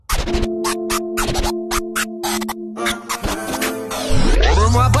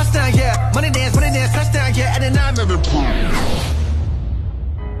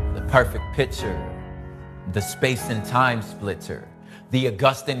The perfect picture, the space and time splitter, the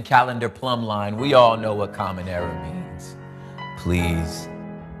Augustan calendar plumb line. We all know what common error means. Please.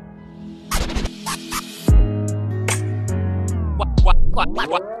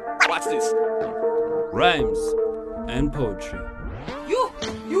 Watch this. Rhymes and poetry. You.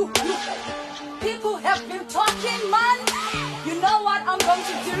 People have been talking, man. You know what I'm going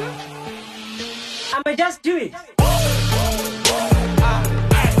to do? I'ma just do it.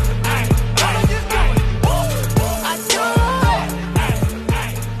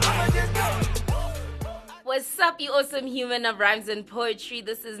 What's up, you awesome human of rhymes and poetry?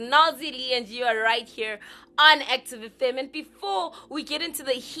 This is Noelzii and you are right here on Active FM. And before we get into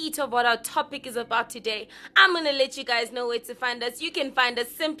the heat of what our topic is about today, I'm going to let you guys know where to find us. You can find us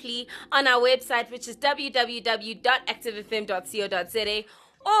simply on our website, which is www.activefm.co.za.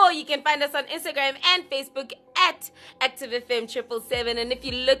 Or you can find us on Instagram and Facebook at ActiveFM777. And if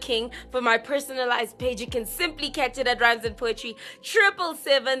you're looking for my personalized page, you can simply catch it at Rhymes and Poetry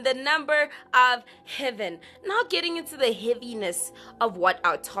 777, the number of heaven. Now getting into the heaviness of what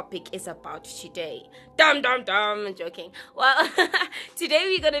our topic is about today. I'm joking. Well, today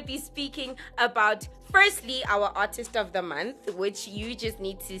we're going to be speaking about, firstly, our artist of the month, which you just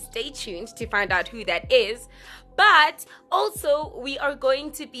need to stay tuned to find out who that is. But also, we are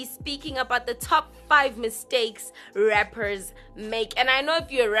going to be speaking about the top 5 mistakes rappers make. And I know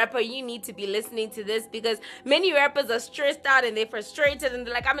if you're a rapper, you need to be listening to this because many rappers are stressed out and they're frustrated and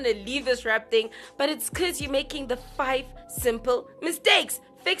they're like, I'm going to leave this rap thing. But it's because you're making the 5 simple mistakes.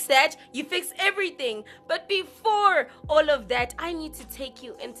 Fix that, you fix everything. But before all of that, I need to take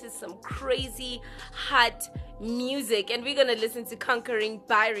you into some crazy hot music, and we're gonna listen to Conquering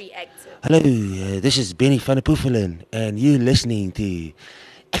by Reactive. Hello, this is Benny van der Poefelen, and you're listening to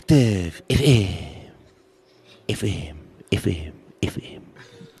Active FM. FM.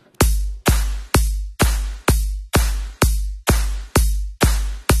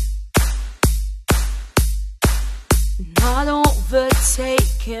 Not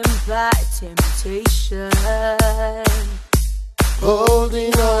overtaken by temptation,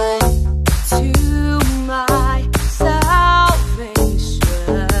 Holding on to my salvation,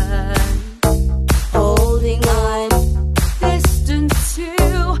 holding on, destined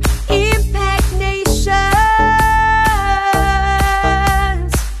to impact nations,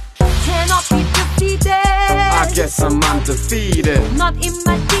 cannot be defeated. I guess I'm undefeated. Not in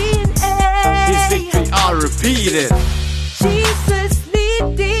my DNA. His victory I'll repeat it. Jesus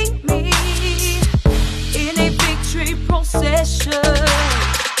leading me in a victory procession.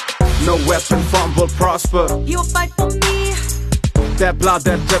 No weapon formed will prosper. He'll fight for me. That blood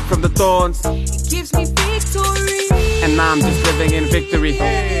that dripped from the thorns, It gives me victory. and I'm just living in victory.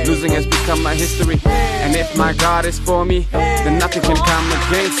 Losing has become my history. And if my God is for me, then nothing can come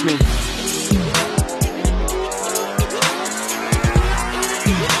against me.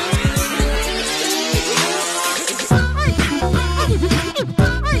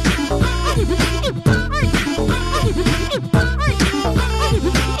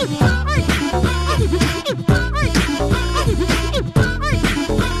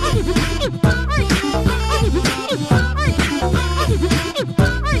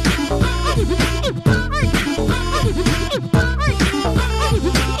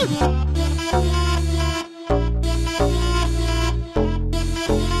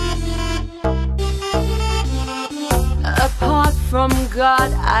 Apart from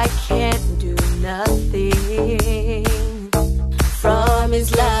God, I can't do nothing. From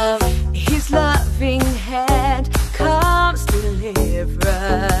His love, His loving hand comes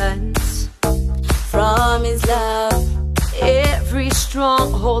deliverance. From His love, every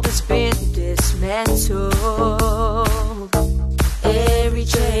stronghold has been dismantled. Every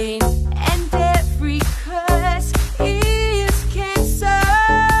chain and every curse is cancelled.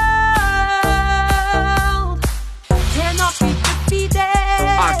 Cannot be defeated.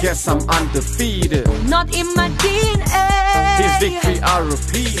 I guess I'm undefeated. Not in my DNA. His victory I'll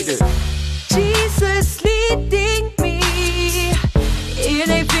repeat it. Jesus leading me in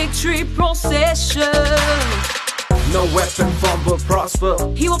a victory procession. No weapon formed will prosper.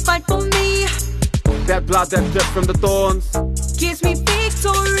 He will fight for me. That blood that dripped from the thorns, Gives me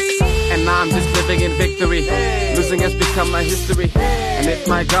victory. and I'm just living in victory. Losing has become my history. And if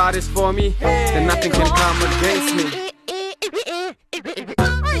my God is for me, then nothing can come against me.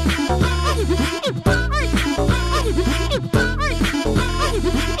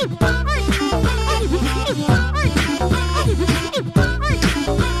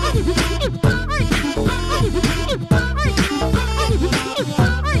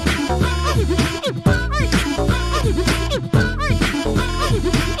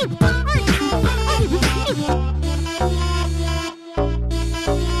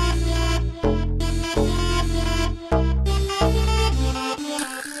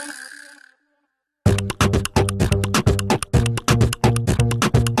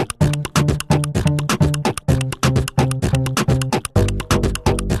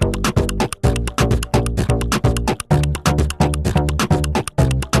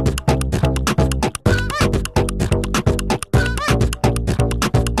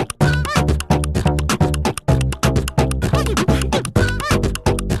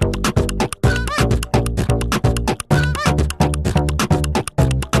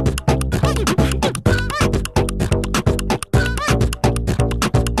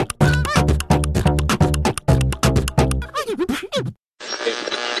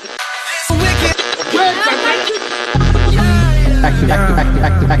 Active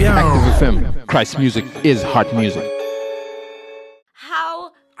FM. Christ music is heart music.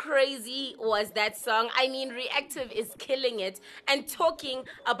 How crazy was that song? I mean, Reactive is killing it. And talking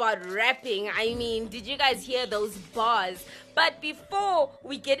about rapping, I mean, did you guys hear those bars? But before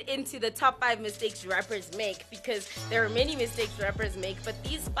we get into the top 5 mistakes rappers make, because there are many mistakes rappers make, but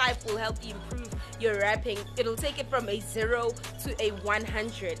these 5 will help you improve your rapping. It'll take it from a 0 to a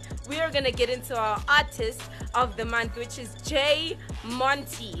 100. We are going to get into our artist of the month, which is Jay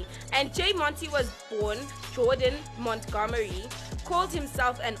Monty. And Jay Monty was born Jordan Montgomery, called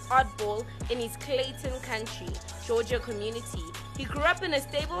himself an oddball in his Clayton Country, Georgia community. He grew up in a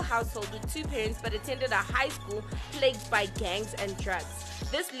stable household with 2 parents but attended a high school plagued by gangs and drugs.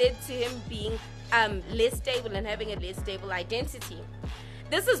 This led to him being less stable and having a less stable identity.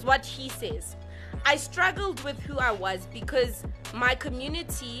 This is what he says. I struggled with who I was because my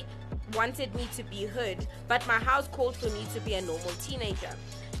community wanted me to be hood, but my house called for me to be a normal teenager.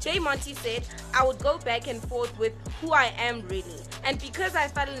 Jay Monty said, I would go back and forth with who I am really. And because I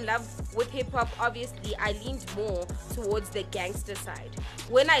fell in love with hip-hop, obviously, I leaned more towards the gangster side.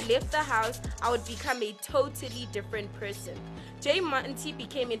 When I left the house, I would become a totally different person. Jay Monty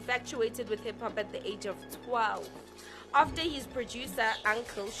became infatuated with hip-hop at the age of 12. After his producer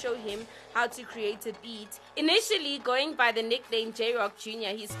uncle showed him how to create a beat, initially going by the nickname J-Rock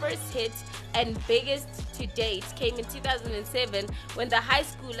Jr., his first hit and biggest to date came in 2007 when the high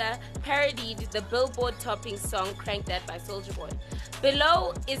schooler parodied the Billboard topping song Crank That by Soulja Boy.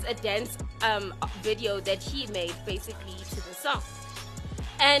 Below is a dance video that he made basically to the song.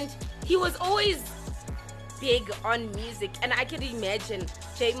 And he was always big on music, and I can imagine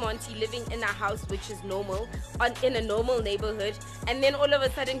Jay Monty living in a house which is normal, in a normal neighborhood, and then all of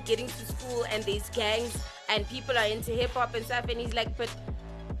a sudden getting to school and there's gangs and people are into hip-hop and stuff, and he's like, but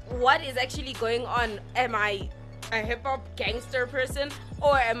what is actually going on? Am I a hip-hop gangster person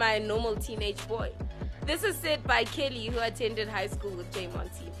or am I a normal teenage boy? This is said by Kelly, who attended high school with Jay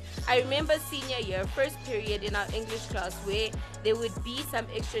Monty. I remember senior year, first period in our English class, where there would be some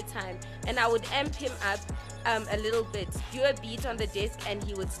extra time and I would amp him up a little bit, do a beat on the desk, and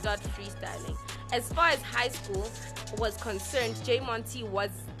he would start freestyling. As far as high school was concerned, Jay Monty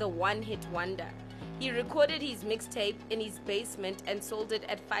was the one-hit wonder. He recorded his mixtape in his basement and sold it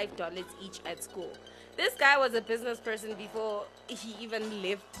at $5 each at school. This guy was a business person before he even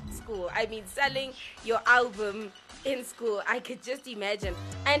left school. I mean, selling your album in school, I could just imagine.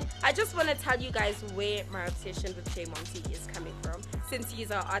 And I just want to tell you guys where my obsession with Jay Monty is coming from, since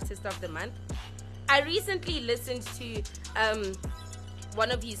he's our artist of the month. I recently listened to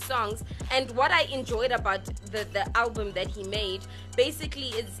one of his songs, and what I enjoyed about the album that he made basically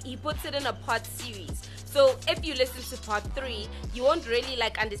is he puts it in a part series. So if you listen to part 3, you won't really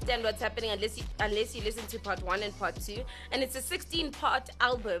understand what's happening unless you listen to part 1 and part 2. And it's a 16-part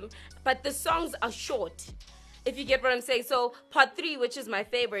album, but the songs are short, if you get what I'm saying. So part 3, which is my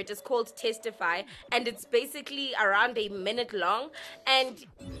favorite, is called Testify, and it's basically around a minute long, and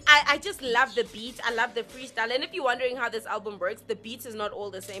I just love the beat. I love the freestyle. And if you're wondering how this album works, the beat is not all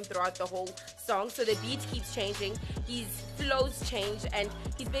the same throughout the whole song, so the beat keeps changing, his flows change, and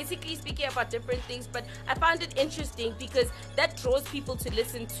he's basically speaking about different things. But I found it interesting because that draws people to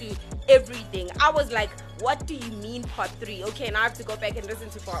listen to everything. I was like, what do you mean part 3? Okay, now I have to go back and listen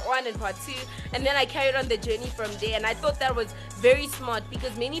to part 1 and part 2, and then I carried on the journey from there. And I thought that was very smart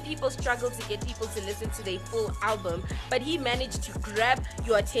because many people struggle to get people to listen to their full album, but he managed to grab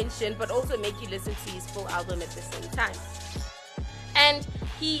your attention but also make you listen to his full album at the same time. And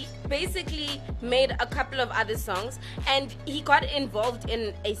he basically made a couple of other songs, and he got involved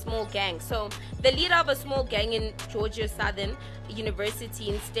in a small gang. So the leader of a small gang in Georgia Southern University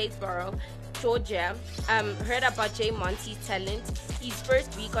in Statesboro, Georgia, heard about Jay Monty's talent his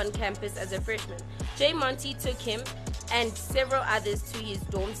first week on campus as a freshman. Jay Monty took him and several others to his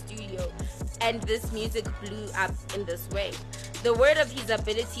dorm studio, and this music blew up in this way. The word of his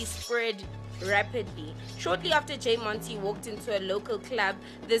ability spread rapidly. Shortly after Jay Monty walked into a local club,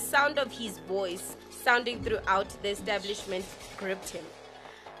 the sound of his voice sounding throughout the establishment gripped him.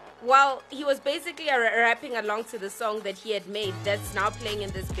 While he was basically rapping along to the song that he had made that's now playing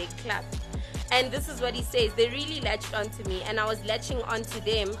in this big club. And this is what he says: they really latched onto me, and I was latching onto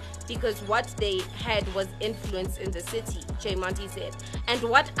them because what they had was influence in the city, Jay Monty said. And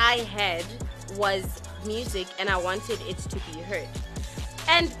what I had was music, and I wanted it to be heard.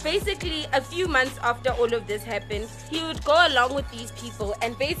 And basically, a few months after all of this happened, he would go along with these people,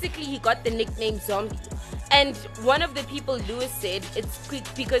 and basically he got the nickname Zombie. And one of the people, Lewis, said it's quick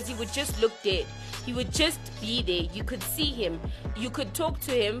because he would just look dead. He would just be there. You could see him. You could talk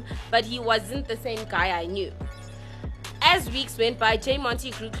to him, but he wasn't the same guy I knew. As weeks went by, J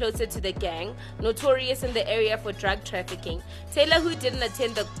Monty grew closer to the gang, notorious in the area for drug trafficking. Taylor, who didn't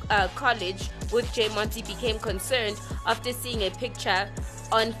attend the college with J Monty, became concerned after seeing a picture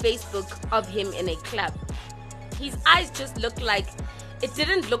on Facebook of him in a club. His eyes just looked like, it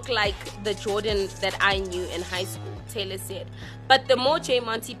didn't look like the Jordan that I knew in high school, Taylor said. But the more J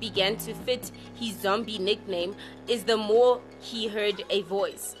Monty began to fit his zombie nickname, is the more he heard a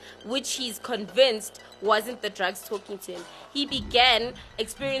voice, which he's convinced wasn't the drugs talking to him. He began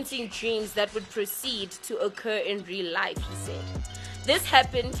experiencing dreams that would proceed to occur in real life, he said. This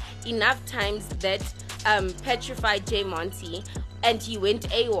happened enough times that petrified J Monty, and he went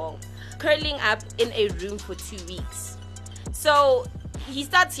AWOL, curling up in a room for 2 weeks. So he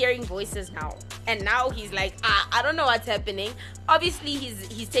starts hearing voices now, and now he's like, I don't know what's happening. Obviously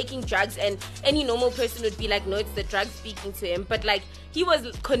he's taking drugs, and any normal person would be like, no, it's the drugs speaking to him. But like, he was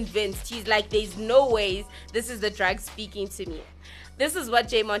convinced. He's like, there's no ways this is the drugs speaking to me. This is what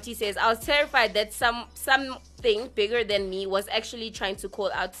J Monty says. I was terrified that something bigger than me was actually trying to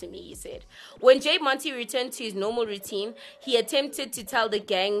call out to me, he said. When J Monty returned to his normal routine, he attempted to tell the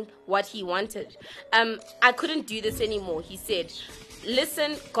gang what he wanted. I couldn't do this anymore, he said.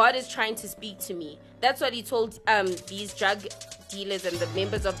 Listen, God is trying to speak to me. That's what he told these drug dealers and the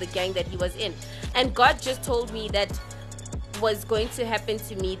members of the gang that he was in. And God just told me that was going to happen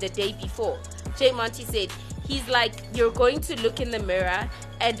to me the day before. J Monty said, he's like, you're going to look in the mirror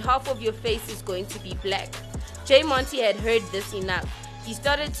and half of your face is going to be black. J Monty had heard this enough. He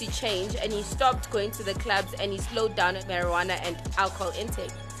started to change, and he stopped going to the clubs, and he slowed down marijuana and alcohol intake.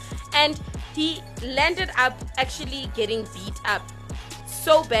 And he landed up actually getting beat up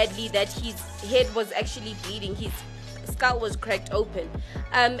so badly that his head was actually bleeding. His skull was cracked open.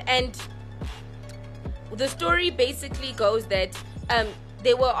 And the story basically goes that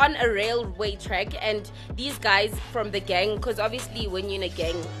they were on a railway track, and these guys from the gang, because obviously when you're in a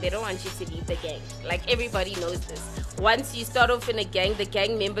gang, they don't want you to leave the gang. Like, everybody knows this. Once you start off in a gang, the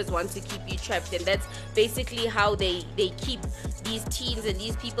gang members want to keep you trapped, and that's basically how they keep these teens and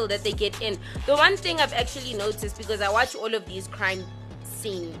these people that they get in. The one thing I've actually noticed, because I watch all of these crime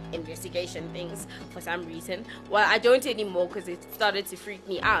scene investigation things for some reason. Well, I don't anymore because it started to freak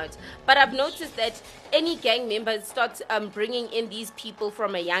me out. But I've noticed that any gang members start bringing in these people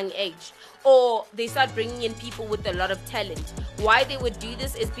from a young age, or they start bringing in people with a lot of talent. Why they would do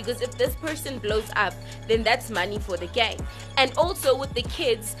this is because if this person blows up, then that's money for the gang. And also with the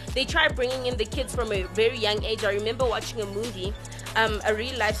kids, they try bringing in the kids from a very young age. I remember watching a movie, a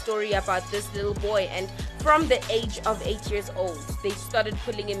real life story about this little boy, and from the age of 8 years old, they started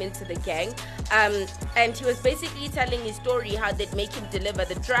pulling him into the gang. And he was basically telling his story, how they'd make him deliver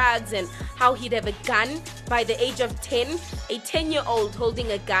the drugs, and how he'd have a gun by the age of 10, a 10-year-old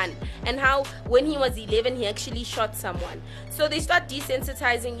holding a gun, and how when he was 11, he actually shot someone. So they start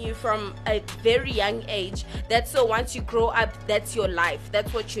desensitizing you from a very young age. That's so once you grow up, that's your life.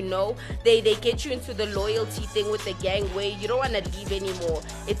 That's what you know. They get you into the loyalty thing with the gang where you don't want to leave anymore.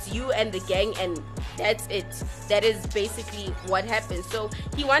 It's you and the gang, and that's it. That is basically what happened. So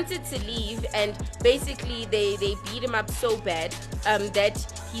he wanted to leave, and basically they beat him up so bad that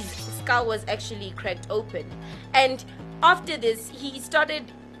his skull was actually cracked open. And after this, he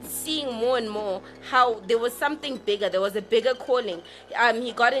started seeing more and more how there was something bigger. There was a bigger calling.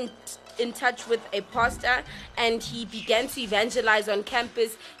 He got in touch with a pastor, and he began to evangelize on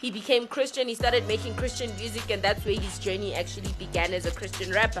campus. He became Christian. He started making Christian music, and that's where his journey actually began as a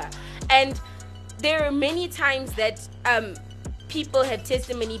Christian rapper. And there are many times that people have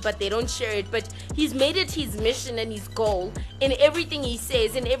testimony, but they don't share it. But he's made it his mission and his goal in everything he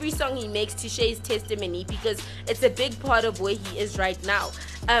says, in every song he makes, to share his testimony, because it's a big part of where he is right now.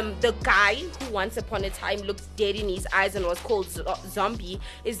 The guy who once upon a time looked dead in his eyes and was called Zombie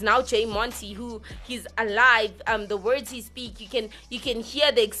is now J Monty, who he's alive. The words he speaks, you can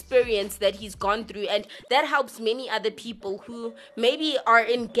hear the experience that he's gone through, and that helps many other people who maybe are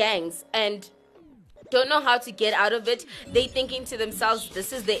in gangs and don't know how to get out of it. They thinking to themselves,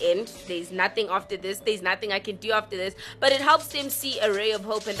 this is the end, there's nothing after this, there's nothing I can do after this. But it helps them see a ray of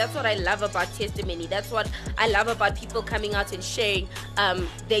hope, and that's what I love about testimony. That's what I love about people coming out and sharing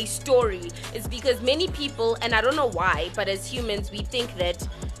their story. It's because many people, and I don't know why, but as humans we think that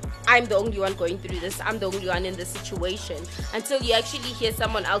I'm the only one going through this, I'm the only one in this situation, until you actually hear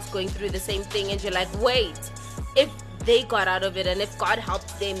someone else going through the same thing, and you're like, wait, if they got out of it, and if God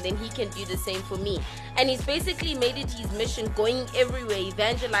helped them, then he can do the same for me. And he's basically made it his mission, going everywhere,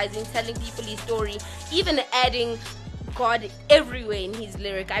 evangelizing, telling people his story, even adding God everywhere in his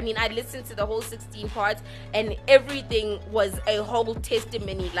lyric. I mean, I listened to the whole 16 parts and everything was a whole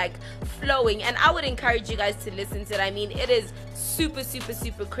testimony, like flowing. And I would encourage you guys to listen to it. I mean, it is super, super,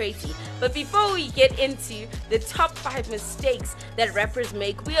 super crazy. But before we get into the top 5 mistakes that rappers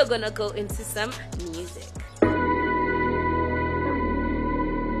make, we are gonna go into some music.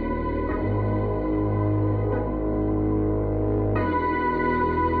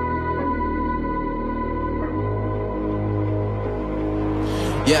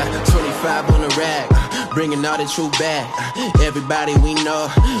 Yeah, 25 on the rack, bringing all the truth back. Everybody we know,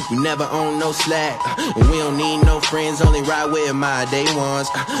 we never own no slack. And we don't need no friends, only ride with my day ones.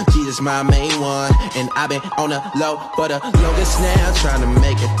 Jesus my main one, and I've been on the low for the longest now, trying to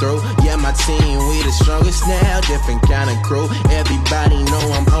make it through. Yeah, my team, we the strongest now, different kind of crew. Everybody know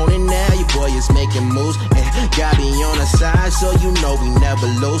I'm on it now, your boy is making moves. And God be on the side, so you know we never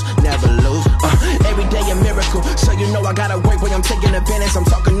lose, never lose. Every day a miracle, so you know I gotta work, boy, I'm taking advantage. I'm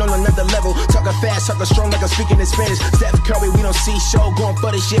talking on another level, talking fast, talking strong like I'm speaking in Spanish. Steph Curry, we don't see show, going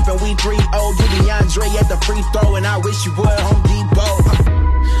for the ship and we 3-0. You DeAndre at the free throw, and I wish you would Home Depot.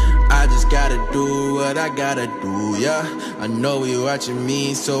 I just gotta do what I gotta do, yeah. I know we watching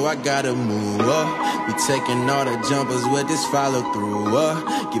me, so I gotta move, We taking all the jumpers with this follow through,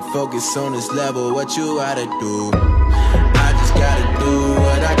 Get focused on this level, what you gotta do. I just gotta do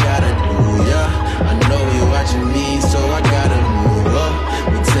what I gotta do, yeah. I know we watching me, so I gotta move,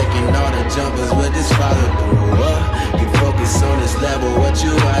 We taking all the jumpers with this follow through, Get focused on this level, what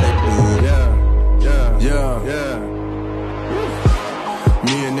you gotta do. Yeah.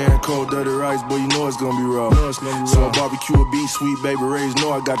 Me and Aaron cold dirty rice, boy, you know it's gonna be rough. So I barbecue a beef, sweet baby Ray's,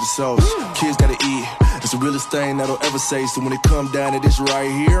 know I got the sauce. Kids gotta eat, it's the realest thing that'll ever say. So when it come down to this right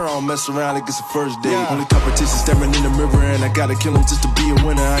here, I don't mess around like it's a first date. Only competition staring in the mirror, and I gotta kill him just to be a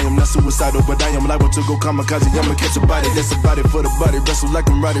winner. I am not suicidal, but I am liable to go kamikaze. I'ma catch a body, that's a body for the body. Wrestle like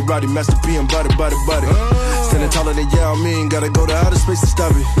I'm Roddy, Master P and body. Standing taller than Yao Ming, gotta go to outer space to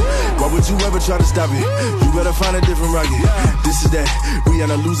stop it. Why would you ever try to stop it? You better find a different rocket. This is that, we are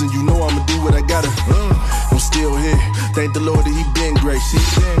not losing, you know I'ma do what I gotta. I'm still here, thank the Lord that he been gracious.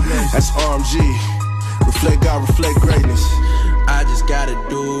 That's RMG, reflect God, reflect greatness. I just gotta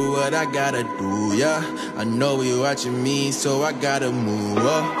do what I gotta do, yeah. I know we watching me, so I gotta move,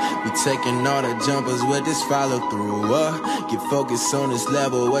 We taking all the jumpers with this follow through, Get focused on this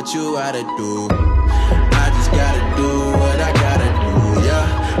level, what you gotta do. I just gotta do what I gotta do, yeah.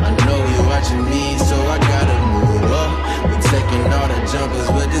 I know you watching me, so I gotta move, We taking all the jumpers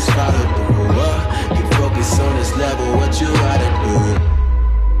with this follow through, Get focused on this level, what you gotta do.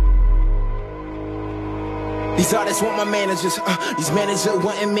 These artists want my managers, these managers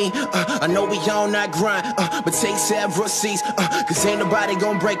wanting me. I know we all not grind, but take several seats, cause ain't nobody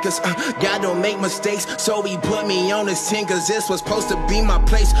gon' break us. God don't make mistakes, so he put me on this team, cause this was supposed to be my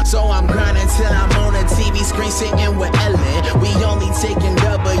place. So I'm grinding till I'm on a TV screen sitting with Ellen. We only taking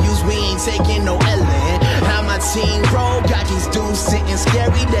W's, we ain't taking no Ellen. How my team roll, got these dudes sitting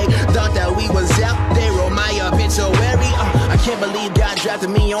scary. They thought that we was out, they roll my obituary. I can't believe God drafted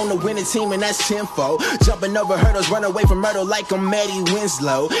me on the winning team, and that's tenfold. Jumping over hurdles, run away from murder like I'm Maddie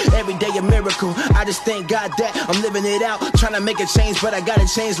Winslow. Every day a miracle, I just thank God that I'm living it out. Trying to make a change, but I gotta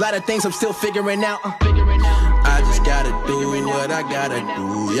change. A lot of things I'm still figuring out. I just gotta do what I gotta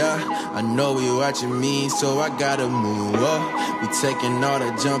do, yeah. I know you watching me, so I gotta move, We taking all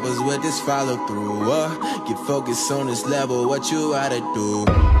the jumpers with this follow through, Get focused on this level, what you gotta do.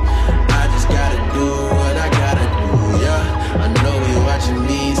 I just gotta do what I gotta do, yeah. I know you watching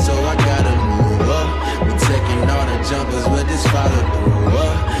me, so I gotta move, We taking all the jumpers with this follow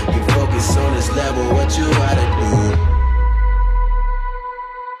through, Get focused on this level, what you gotta do.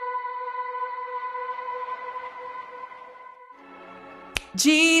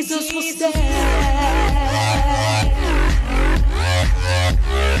 Jesus was there.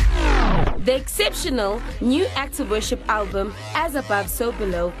 The exceptional new Active Worship album, As Above, So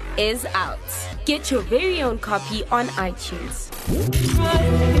Below, is out. Get your very own copy on iTunes. It's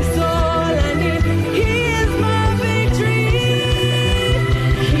all I need. He is my victory.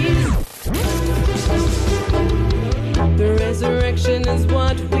 The resurrection is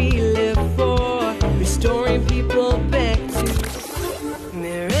what we live for, restoring people back to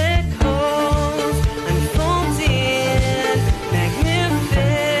miracles unfolding, magnificent.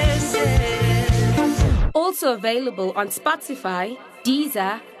 Also available on Spotify,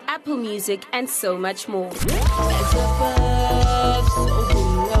 Deezer, Apple Music, and so much more. As above, so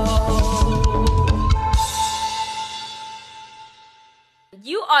below.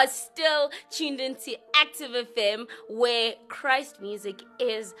 You are still tuned into Active FM, where Christ music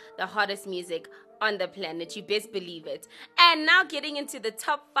is the hottest music on the planet. You best believe it. And now getting into the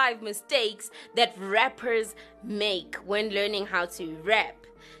top 5 mistakes that rappers make when learning how to rap.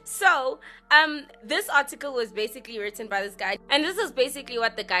 So, this article was basically written by this guy, and this is basically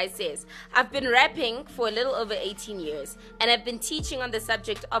what the guy says. I've been rapping for a little over 18 years, and I've been teaching on the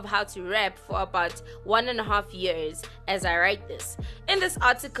subject of how to rap for about 1.5 years as I write this. In this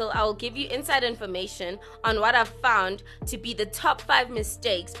article, I will give you inside information on what I've found to be the top 5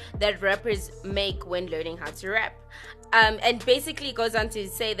 mistakes that rappers make when learning how to rap. And basically goes on to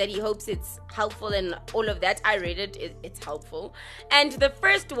say that he hopes it's helpful and all of that. I read it, it's helpful. And the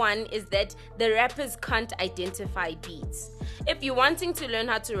first one is that the rappers can't identify beats. If you're wanting to learn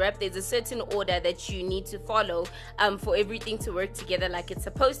how to rap, there's a certain order that you need to follow for everything to work together like it's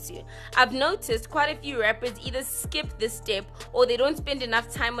supposed to. I've noticed quite a few rappers either skip this step or they don't spend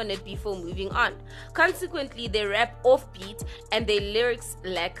enough time on it before moving on. Consequently, they rap off beat and their lyrics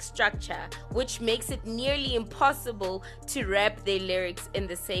lack structure, which makes it nearly impossible to rap their lyrics in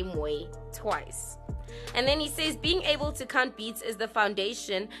the same way twice. And then he says being able to count beats is the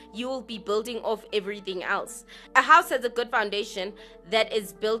foundation you will be building off everything else. A house has a good foundation that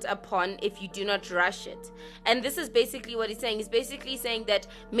is built upon if you do not rush it. And this is basically what he's saying. He's basically saying that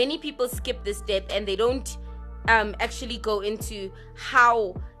many people skip this step and they don't actually go into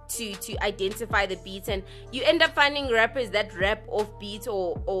how to identify the beats, and you end up finding rappers that rap off beats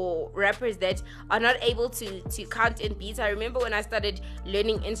or rappers that are not able to count in beats. I remember when I started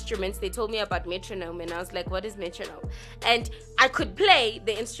learning instruments, they told me about metronome and I was like, what is metronome? And I could play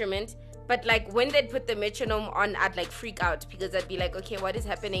the instrument, but like when they'd put the metronome on, I'd like freak out because I'd be like, okay, what is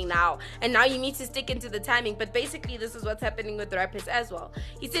happening now? And now you need to stick into the timing. But basically this is what's happening with rappers as well.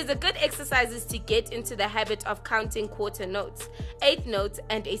 He says a good exercise is to get into the habit of counting quarter notes, 8th notes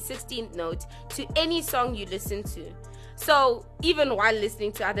and a 16th note to any song you listen to. So even while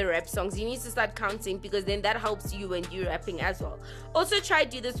listening to other rap songs, you need to start counting because then that helps you when you're rapping as well. Also try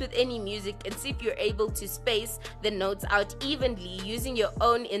do this with any music and see if you're able to space the notes out evenly using your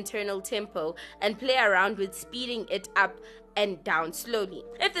own internal tempo and play around with speeding it up and down slowly.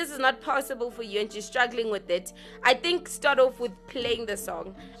 If this is not possible for you and you're struggling with it, I think start off with playing the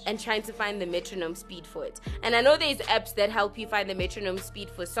song and trying to find the metronome speed for it. And I know there's apps that help you find the metronome speed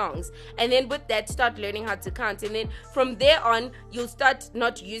for songs, and then with that start learning how to count, and then from there on you'll start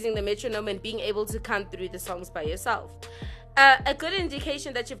not using the metronome and being able to count through the songs by yourself. A good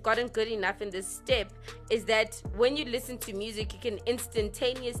indication that you've gotten good enough in this step is that when you listen to music, you can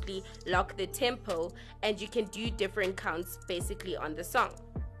instantaneously lock the tempo and you can do different counts basically on the song.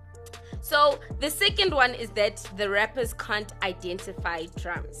 So the second one is that the rappers can't identify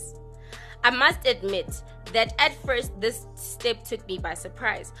drums. I must admit that at first this step took me by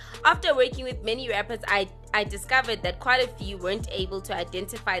surprise. After working with many rappers, I discovered that quite a few weren't able to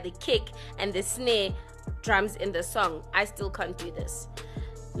identify the kick and the snare drums in the song. I still can't do this.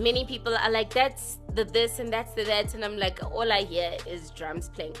 Many people are like, that's the this and that's the that, and I'm like, all I hear is drums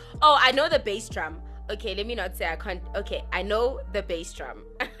playing. Oh, I know the bass drum. Okay, let me not say I can't. Okay, I know the bass drum.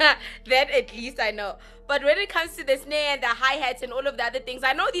 That at least I know. But when it comes to the snare and the hi-hats and all of the other things,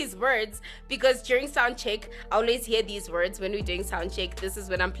 I know these words because during sound check, I always hear these words when we're doing sound check. This is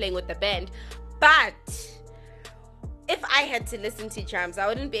when I'm playing with the band. But if I had to listen to drums, I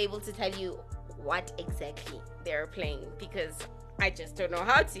wouldn't be able to tell you what exactly they're playing because I just don't know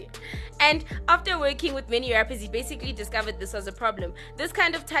how to. And after working with many rappers, he basically discovered this was a problem. This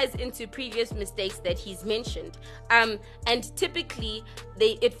kind of ties into previous mistakes that he's mentioned. And typically,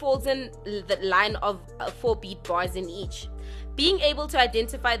 it falls in the line of 4 beat bars in each. Being able to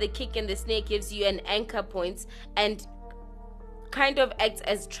identify the kick and the snare gives you an anchor point and kind of acts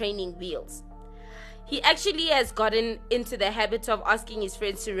as training wheels. He actually has gotten into the habit of asking his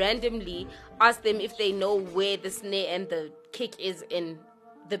friends to randomly ask them if they know where the snare and the kick is in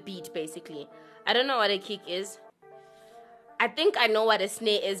the beat, basically. I don't know what a kick is. I think I know what a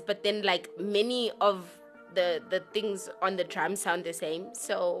snare is, but then like many of the things on the drum sound the same.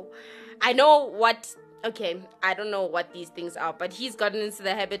 So I know what, okay, I don't know what these things are, but he's gotten into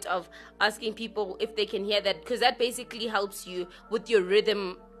the habit of asking people if they can hear that, because that basically helps you with your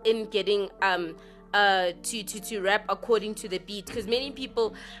rhythm in getting to rap according to the beat, because many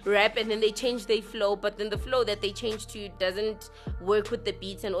people rap and then they change their flow, but then the flow that they change to doesn't work with the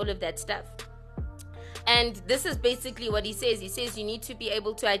beats and all of that stuff. And this is basically what he says. He says you need to be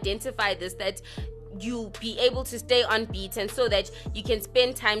able to identify this, that you be able to stay on beat, and so that you can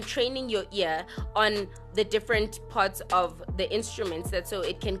spend time training your ear on the different parts of the instruments, that so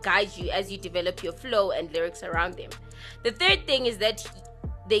it can guide you as you develop your flow and lyrics around them. The third thing is that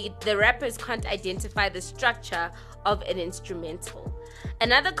the rappers can't identify the structure of an instrumental.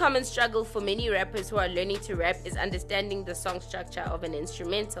 Another common struggle for many rappers who are learning to rap is understanding the song structure of an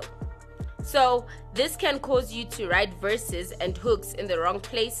instrumental. So this can cause you to write verses and hooks in the wrong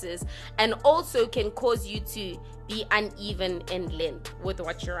places, and also can cause you to be uneven in length with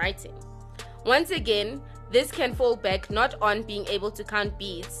what you're writing. Once again, this can fall back not on being able to count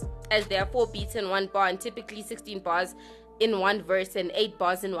beats, as there are 4 beats in one bar and typically 16 bars in one verse and 8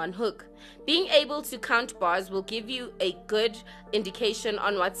 bars in one hook. Being able to count bars will give you a good indication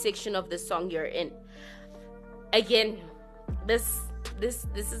on what section of the song you're in. Again, this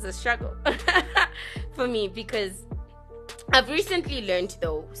is a struggle for me, because I've recently learned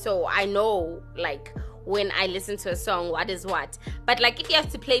though, so I know like when I listen to a song what is what. But like if you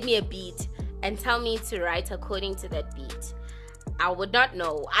have to play me a beat and tell me to write according to that beat, I would not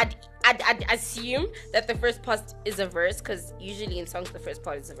know. I'd assume that the first part is a verse, because usually in songs the first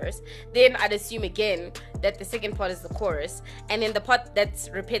part is a verse. Then I'd assume again that the second part is the chorus, and then the part that's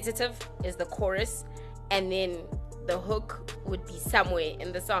repetitive is the chorus, and then the hook would be somewhere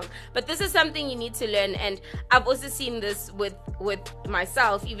in the song. But this is something you need to learn, and I've also seen this with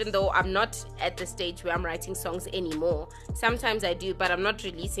myself, even though I'm not at the stage where I'm writing songs anymore. Sometimes I do, but I'm not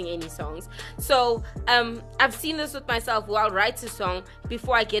releasing any songs. So I've seen this with myself, where I'll write a song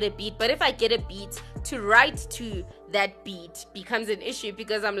before I get a beat, but if I get a beat, to write to that beat becomes an issue,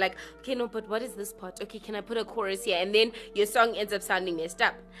 because I'm like, okay, no, but what is this part? Okay, can I put a chorus here? And then your song ends up sounding messed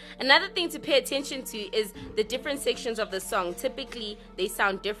up. Another thing to pay attention to is the different sections of the song. Typically, they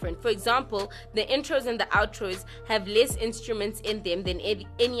sound different. For example, the intros and the outros have less instruments in them than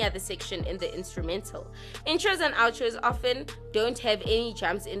any other section in the instrumental. Intros and outros often don't have any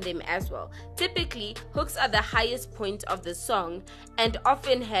drums in them as well. Typically, hooks are the highest point of the song and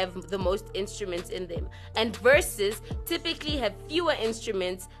often have the most instruments in them. And verses typically have fewer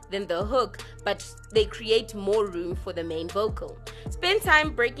instruments than the hook, but they create more room for the main vocal. Spend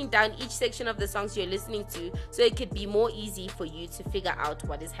time breaking down each section of the songs you're listening to, so it could be more easy for you to figure out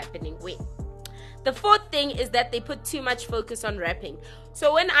what is happening where. The fourth thing is that they put too much focus on rapping.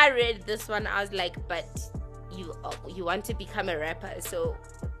 So when I read this one, I was like, but you want to become a rapper, so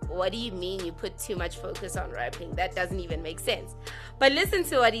what do you mean you put too much focus on rapping? That doesn't even make sense. But listen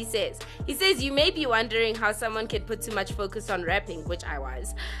to what he says. He says, you may be wondering how someone can put too much focus on rapping, which I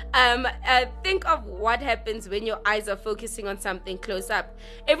was. Think of what happens when your eyes are focusing on something close up.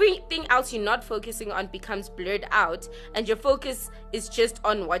 Everything else you're not focusing on becomes blurred out, and your focus is just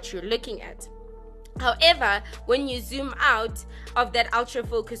on what you're looking at. However, when you zoom out of that ultra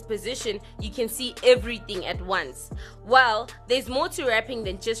focused position, you can see everything at once. Well, there's more to rapping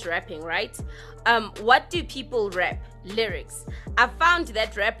than just rapping, right? What do people rap? Lyrics. I've found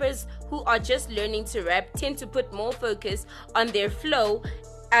that rappers who are just learning to rap tend to put more focus on their flow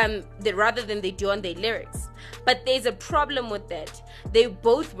rather than they do on their lyrics. But there's a problem with that. They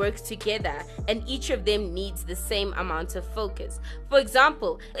both work together, and each of them needs the same amount of focus. For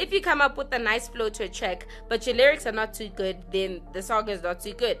example, if you come up with a nice flow to a track, but your lyrics are not too good, then the song is not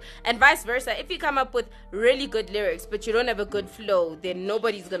too good. And vice versa, if you come up with really good lyrics, but you don't have a good flow, then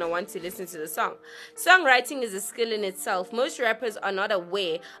nobody's gonna want to listen to the song. Songwriting is a skill in itself. Most rappers are not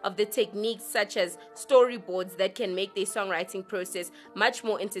aware of the techniques such as storyboards that can make their songwriting process much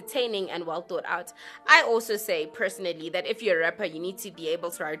more entertaining and well thought out. I also say personally that if you're a rapper, you need to be able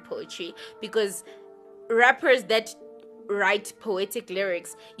to write poetry, because rappers that write poetic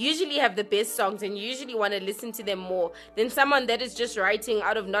lyrics usually have the best songs, and you usually want to listen to them more than someone that is just writing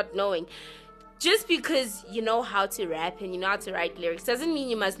out of not knowing. Just because you know how to rap and you know how to write lyrics doesn't mean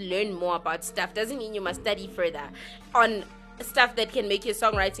you must learn more about stuff, doesn't mean you must study further on stuff that can make your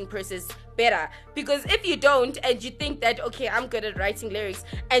songwriting process better. Because if you don't, and you think that, okay, I'm good at writing lyrics,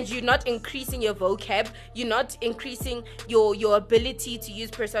 and you're not increasing your vocab, you're not increasing your ability to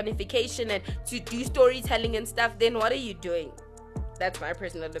use personification and to do storytelling and stuff, then what are you doing? That's my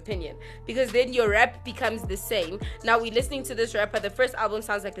personal opinion. Because then your rap becomes the same. Now we're listening to this rapper, the first album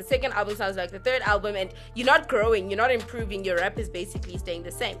sounds like the second album sounds like the third album, and you're not growing, you're not improving, your rap is basically staying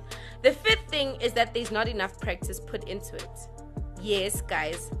the same. The fifth thing is that there's not enough practice put into it. Yes,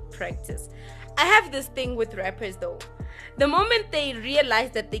 guys, practice. I have this thing with rappers though. The moment they realize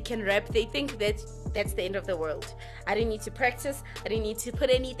that they can rap, they think that that's the end of the world. I didn't need to practice, I didn't need to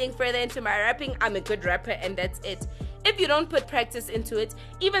put anything further into my rapping, I'm a good rapper and that's it. If you don't put practice into it,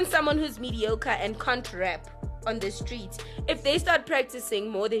 even someone who's mediocre and can't rap on the streets, if they start practicing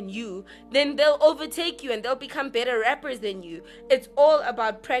more than you, then they'll overtake you and they'll become better rappers than you. It's all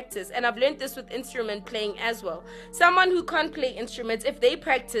about practice, and I've learned this with instrument playing as well. Someone who can't play instruments, if they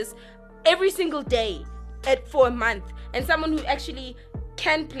practice every single day for a month, and someone who actually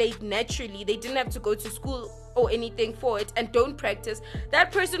can play it naturally, they didn't have to go to school or anything for it and don't practice,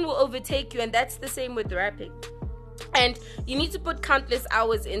 that person will overtake you. And that's the same with rapping. And you need to put countless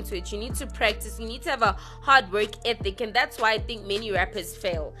hours into it. You need to practice. You need to have a hard work ethic. And that's why I think many rappers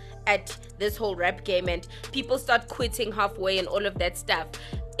fail at this whole rap game and people start quitting halfway and all of that stuff.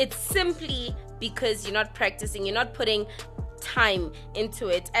 It's simply because you're not practicing. You're not putting time into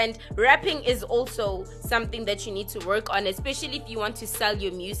it. And rapping is also something that you need to work on, especially if you want to sell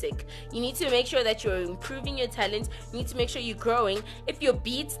your music. You need to make sure that you're improving your talent. You need to make sure you're growing. If your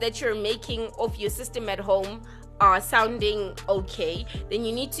beats that you're making off your system at home are sounding okay, then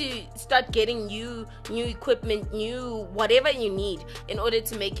you need to start getting new equipment, new whatever you need in order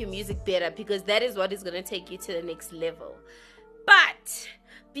to make your music better, because that is what is going to take you to the next level. But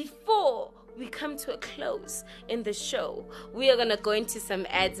before we come to a close in the show, we are going to go into some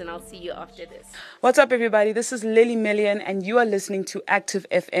ads, and I'll see you after this. What's up, everybody? This is Lily Million, and you are listening to Active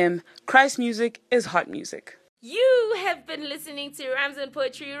FM. Christ music is hot music. You have been listening to Rhymes and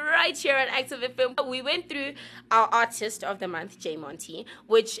Poetry right here on Active FM. We went through our artist of the month, J Monty,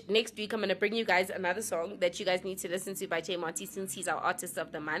 which next week I'm going to bring you guys another song that you guys need to listen to by J Monty, since he's our artist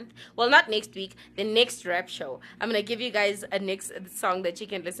of the month. Well, not next week, the next rap show. I'm going to give you guys a next song that you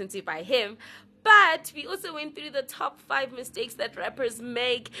can listen to by him. But we also went through the top 5 mistakes that rappers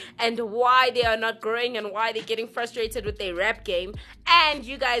make and why they are not growing and why they're getting frustrated with their rap game. And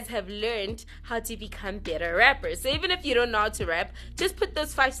you guys have learned how to become better rappers. So even if you don't know how to rap, just put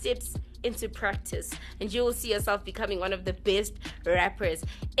those 5 steps into practice and you will see yourself becoming one of the best rappers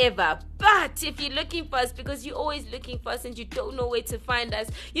ever. But if you're looking for us, because you're always looking for us and you don't know where to find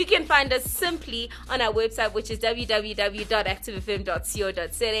us, you can find us simply on our website, which is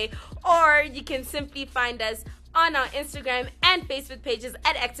www.activefm.co.za, or you can simply find us on our Instagram and Facebook pages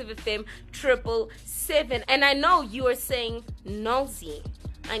at ActiveFM777. And I know you are saying, Noelzii,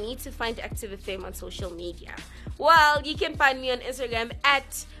 I need to find Active FM on social media. Well, you can find me on Instagram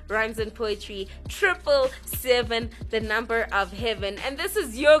at Rhymes and Poetry 777, the number of heaven. And this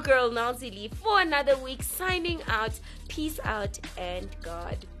is your girl Noelzii for another week, signing out. Peace out and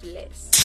God bless.